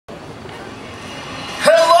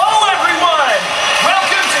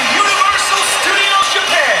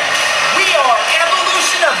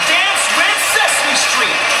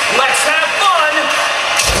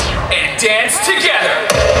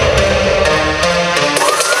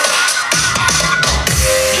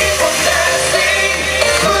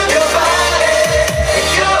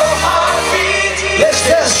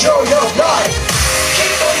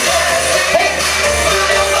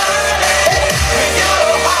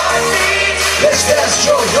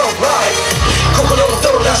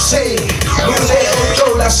せ胸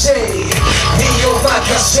躍らせ身を任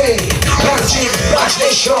せ感じまし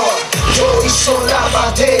でしょ遠い空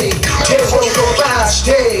まで手を伸ばして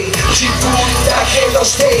自分だけの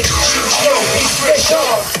ステージ信じようリフレッショ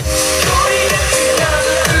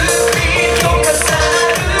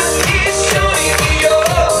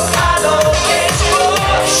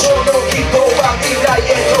その希望は未来へ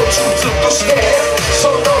と続くステップそ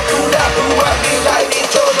のクラブは未来に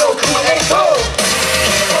届くエコー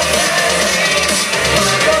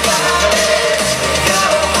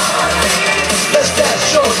Let's dance,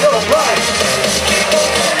 show your right.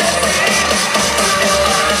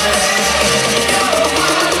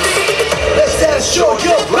 Let's dance, show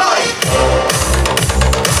your right.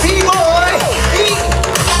 B-boy,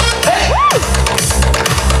 hey.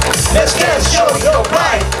 Let's dance, show your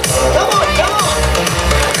right. Come on, come on.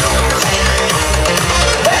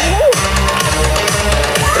 Hey.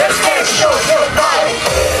 Let's dance, show your right.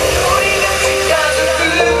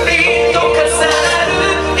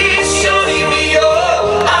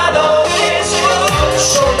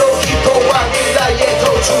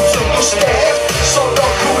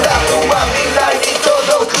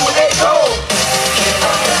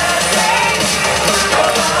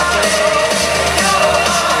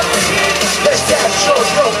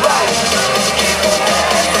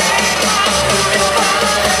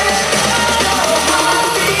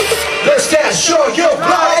 Show your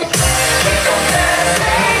right.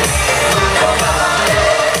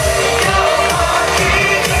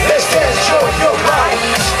 Let's dance, show your right.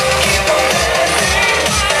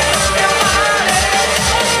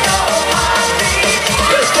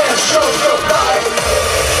 Let's dance, show your right.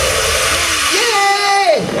 イ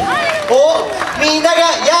エーイ！お、みんなが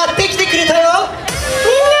やってきてくれたよ。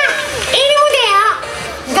みんな、エルモ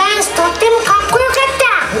だよ。ダンスとってもかっこよかった。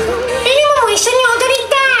エルモも一緒に踊り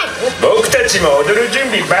たい。僕たちも踊る準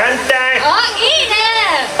備万端。あ、いいね。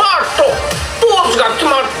パートポーズが決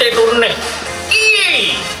まってるね。イエ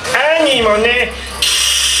イ。アニーもね。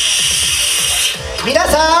皆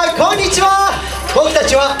さんこんにちは。僕た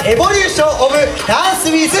ちはエボリューションオブダンス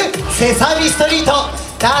ウィズセサミストリート。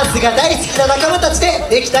ダンスが大好きな仲間たちで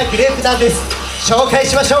できたグループなんです。紹介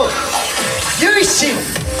しましょう。ゆいしん、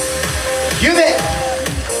ゆめ、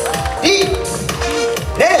り、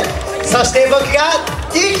れん、そして僕が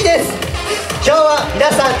ゆうきです。今日は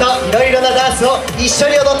皆さんといろいろなダンスを一緒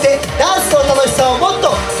に踊ってダンスの楽しさをもっ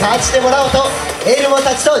と感じてもらおうとエルモ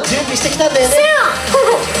たちと準備してきたんだよね。そ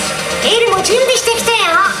うエルも準備してきたよ。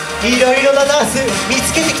いろいろなダンス見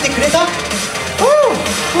つけてきてくれた？うん、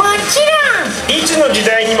もちろん。いつの時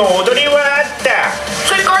代にも踊りはあった。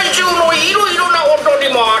世界中のいろいろな踊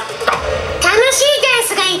りもあった。楽しいダン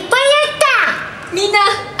スがいっぱいあった。みんな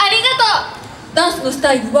ありがとう。ダンスのス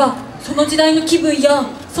タイルはその時代の気分や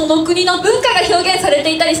その国の文化が表現され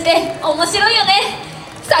ていたりして面白いよね。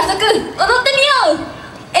早速踊ってみよう。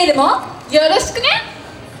エルもよろしくね。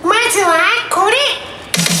まずはこれ。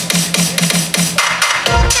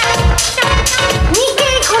見て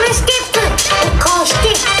このステップ。こうして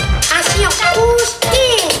足をこうして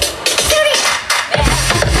それ。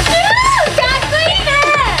かっこいいね。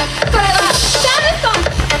これはチャールストン。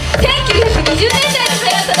1920年代の流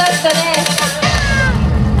行ったダンスだね。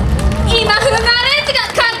今風のアレンジが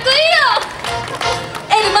かっこいいよ。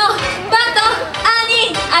エルもバント、アー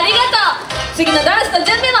ニーありがとう。次のダンスの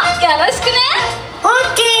準備もよろしくね。オッ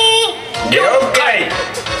ケー。了解。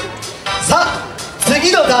さあ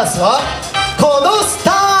次のダンスはこのス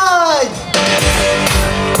タイル。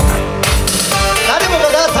誰もが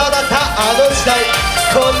ダンサーだったあの時代、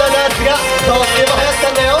こんなダンスがとっても流行っ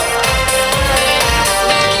たんだよ。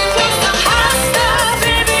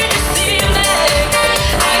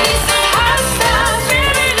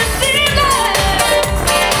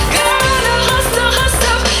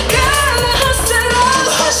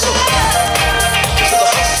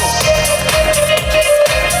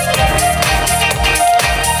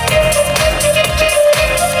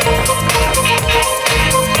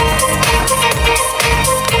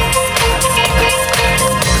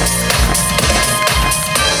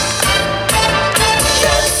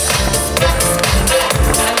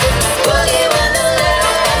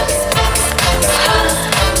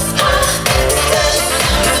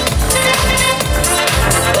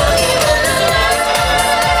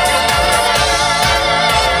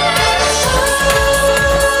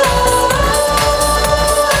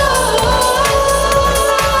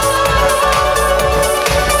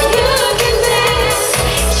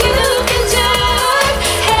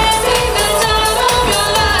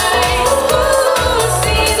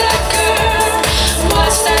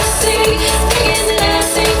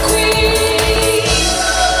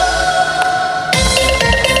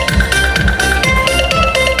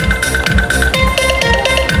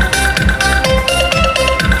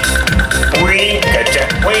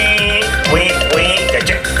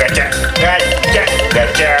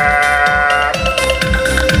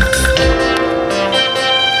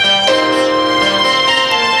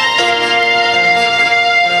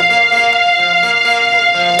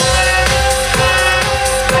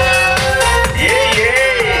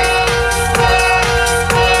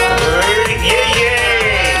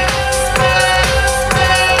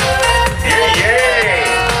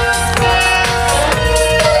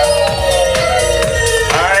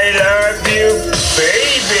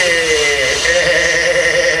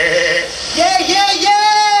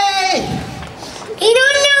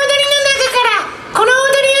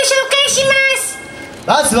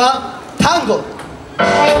まずはタンゴ。こ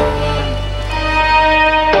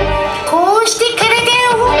うして体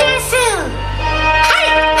を動かす。は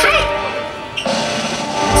いはい。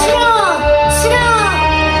スロースロー、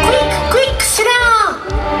クイッククイックスロ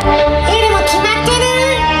ー。エルも決まってる。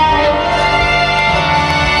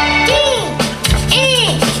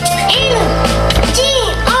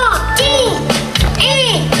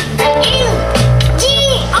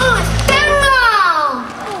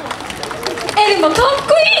 エルもかっ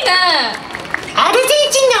こいいね。アルゼン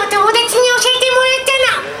チンのお友達に教えてもらった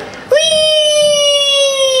の。ウィ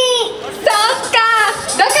ー。そっか、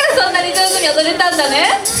だからそんなに上手に踊れたんだ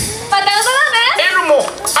ね。また踊ろうね。エルも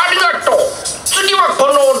ありがとう。次はこ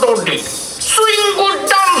の踊り、スイング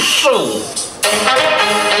ダンス。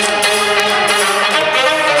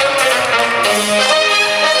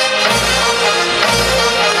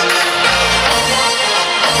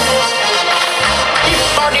引っ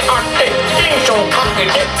張り合ってテンションかけて、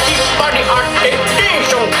引っ張り合ってテン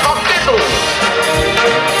ションかける。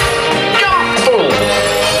ジャンプ。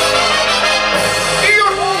よ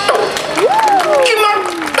っと決ま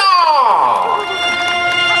った。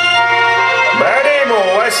バレエもお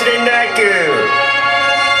忘れなく。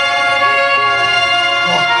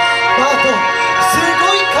バート、すご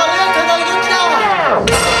い軽やかな動きだ。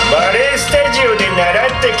バレエスタジオで習っ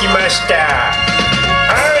てきました。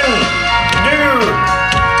アンドゥ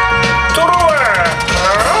トロワ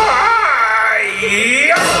い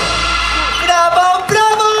や。ブラボーブラ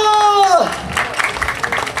ボー。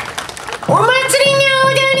お祭りの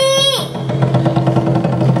踊り。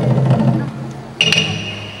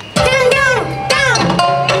ダンダンダン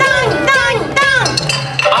ダンダンダン。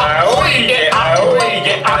仰いで仰いで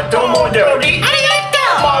後戻り。ありがと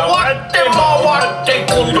う。回って回って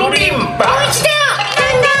くるりんぱ。もう一度。ダ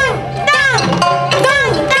ンダンダンダ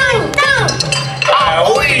ンダンダン。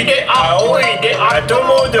仰いで仰いで後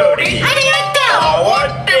戻り。ありがとう。回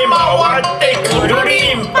って回ってくるり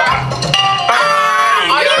んぱ。あ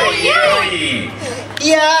ーよいよい。い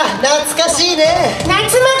やー、懐かしいね。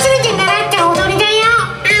夏祭りで習った踊りだよ。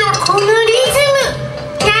このリズ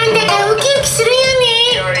ム、なんだかウキウキするよね。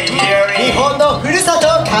よいよ日い。本のふるさとを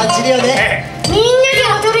感じるよね。みんな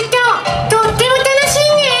で踊るととっても楽しい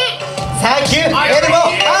ね。サンキュー、エルモ、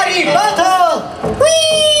ありがとう。ウィー。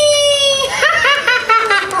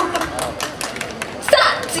さ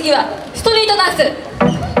あ次はストリートダンス。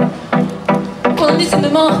このリズム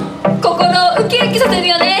も心をウキウキさせる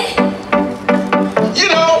よね。 You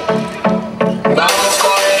know. Vamos con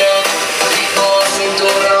el ritmo,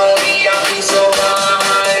 cintura y a piso va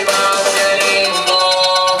el ritmo.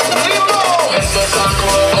 Esto está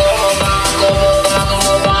como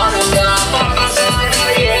va, ya va a pasar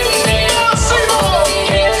caliente.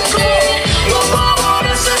 Los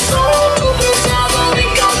favores son tu pesado de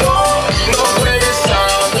calor. No puedes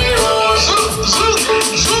saberlo.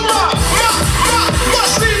 Zumba,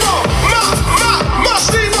 masivo,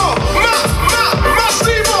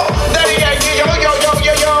 masivo. Daddy Yankee, yo, yo, yo,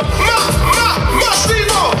 yo, yo.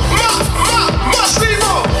 Masivo.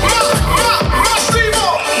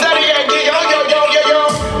 Daddy Yankee, yo, yo, yo, yo, yo.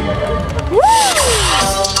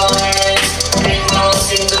 Ritmo,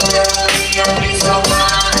 cintura y el piso va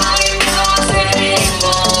el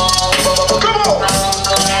ritmo. Come on.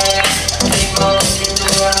 Ritmo,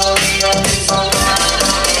 cintura y el piso va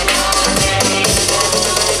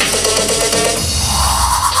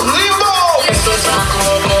Limbo. Esto está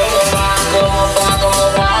como va,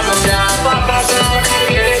 ya va a pasar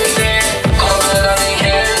caliente. Toda mi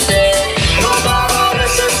gente, los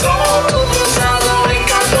valores son tu pasado en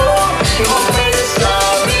calor. No puedes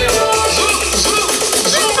saberlo.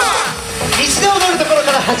 Zumba. 道で踊るところ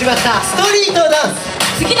から始まったストリートダンス。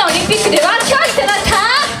次のオリンピックでは競技となった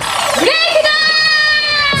ブレイクダン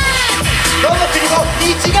ス。どの国も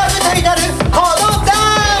道が舞台になるこのダ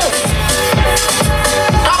ンス。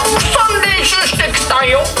たくさん練習してきた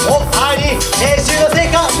よ。お、アーニー、練習の成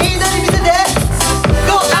果みんなに見せて。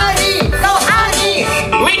ゴーアーニー、ゴーアーニー。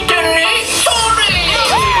見てね、それ。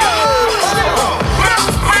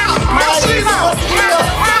アーニーすごすぎるよ。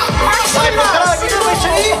最後からみんなも一緒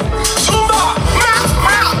に。Zumba.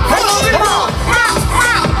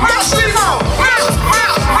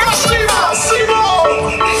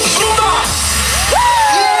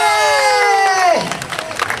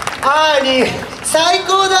アーニー、最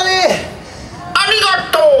高だね。ありが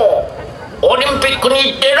とう。オリンピック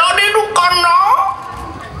に出られるかな。か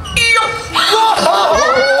っ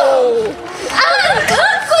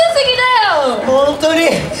こよすぎだよ。本当に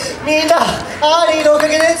みんなアーニーのおか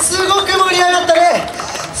げですごく盛り上がったね。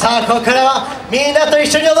さあここからはみんなと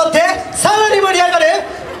一緒に踊ってさらに盛り上がる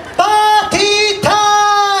パーティータ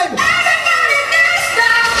イム。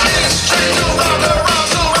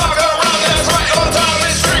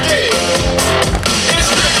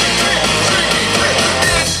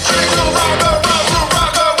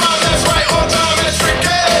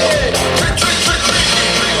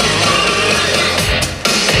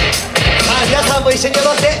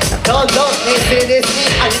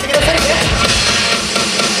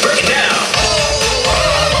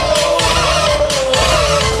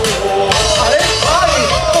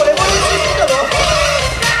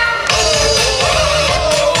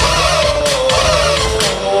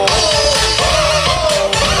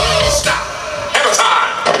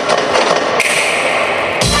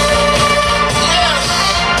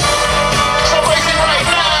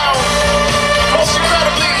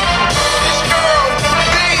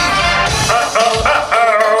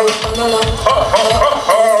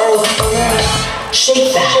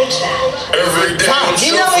Shake that. さあ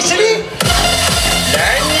みんなも一緒にラ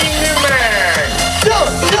ンニングマン。ゴー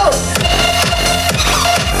ゴー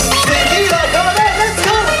次はこれレッツ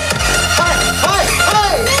ゴーはいはいは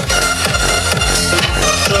い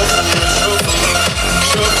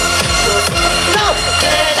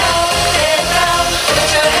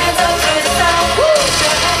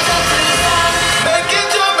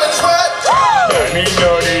波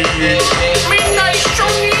乗りみんな一緒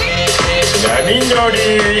に波乗り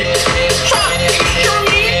さあ一緒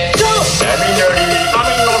に波乗り波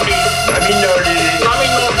乗り波乗り波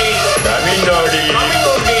乗り波乗り波乗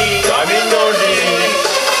り波乗り。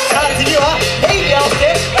さあ次はレイに合わせて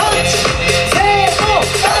パンチせーの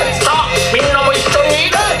パンチさあみんなも一緒に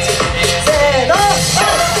パンチせーのパン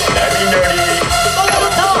チ波乗りもっとも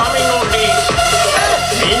っと波乗り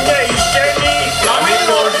みんな一緒に波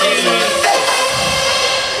乗り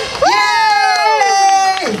イエ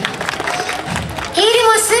ーイエル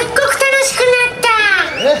もすっごく楽しくなった。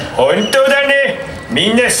本当だね。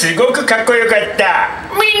みんなすごくかっこよかった。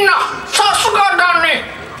みんなさすがだね。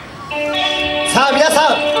さあ皆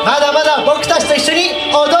さんまだまだ僕たちと一緒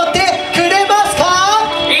に踊ってくれますか？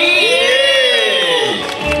いい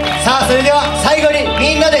さあそれでは最後に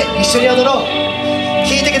みんなで一緒に踊ろう。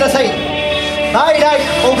聴いてください。My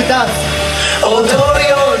Life of Dance。踊る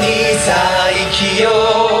ようにさあ生きよ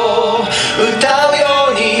う、歌うよ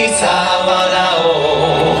うにさあ笑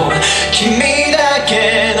おう、君だ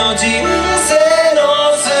けの人生の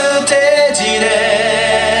ステージで。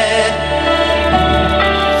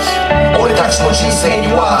俺たちの人生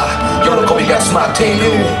には喜びが詰まってい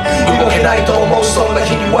る。動けないと思うそんな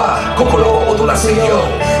日には心を躍らせよ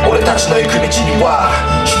う。俺たちの行く道には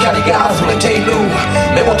光が溢れている。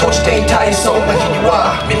目を閉じていたいそんな日に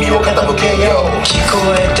は耳を傾けよう。聞こ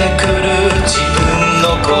えてくる自分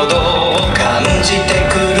の鼓動を感じて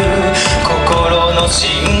くる心の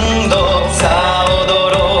振動。さあ踊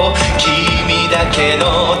ろう君だけ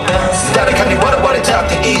のダンス。誰かに笑われたっ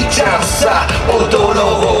ていいじゃん。さあ踊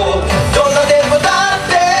ろう。どんなテンポだっ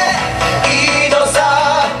ていいの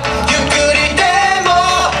さ。ゆっくりでも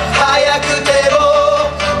速くても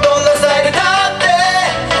どんなスタイルだっ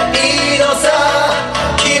ていいのさ。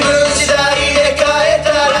気分次第で変えた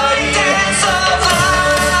らいい。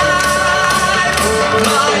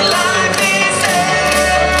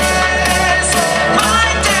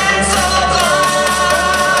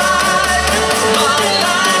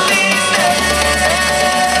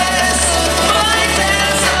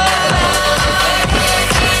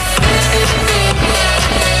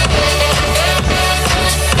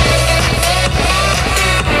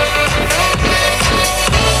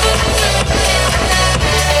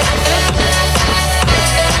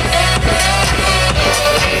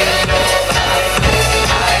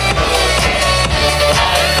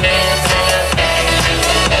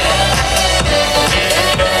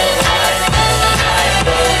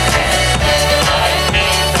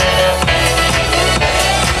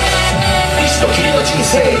一度きりの人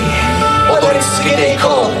生踊り続けてい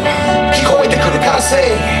こう。聞こえてくる歓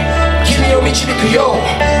声君を導くよ。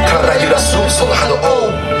体揺らすその波動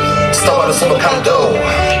伝わるその感動。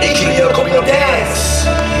生きる喜びのダンス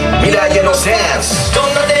未来へのセンス。ど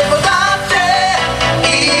んなテンポだって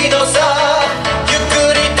いいのさ。ゆっ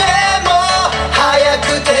くりでも速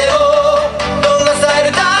くてもどんなスタイ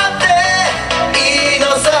ルだっていいの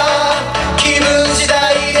さ。気分次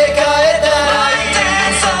第で変えたらいい。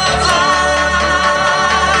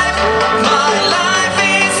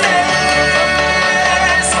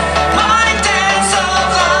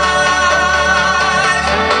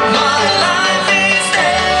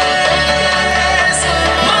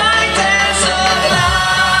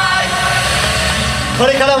こ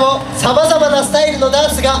れからもさまざまなスタイルのダン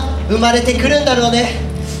スが生まれてくるんだろうね。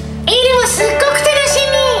エルもすっごく楽し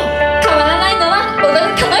み。変わらないのは踊る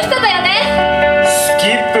楽しさだよね。スキ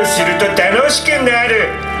ップすると楽しくなる。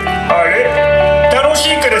あれ楽し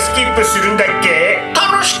いからスキップするんだっけ。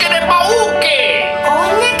楽しければ OK。こ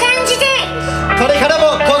んな感じで。これから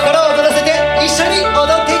も心を躍らせて一緒に踊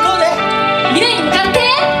っていこうね。未来に向かって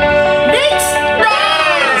レッツダ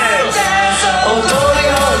ンス。踊る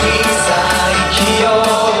ようにさあ生きよう、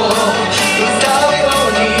歌うよ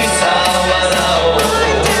うにさあ笑おう、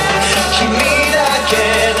君だけ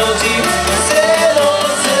の人生の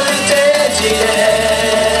ステージで。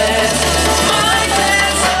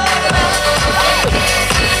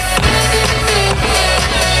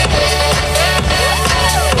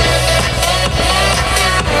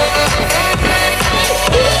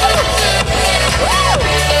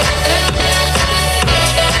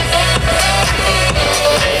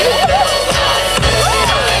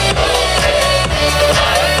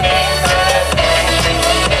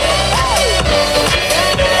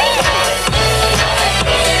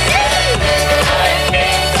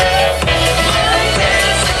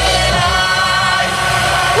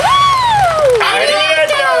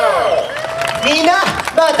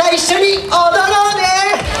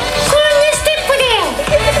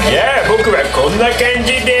な感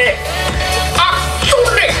じ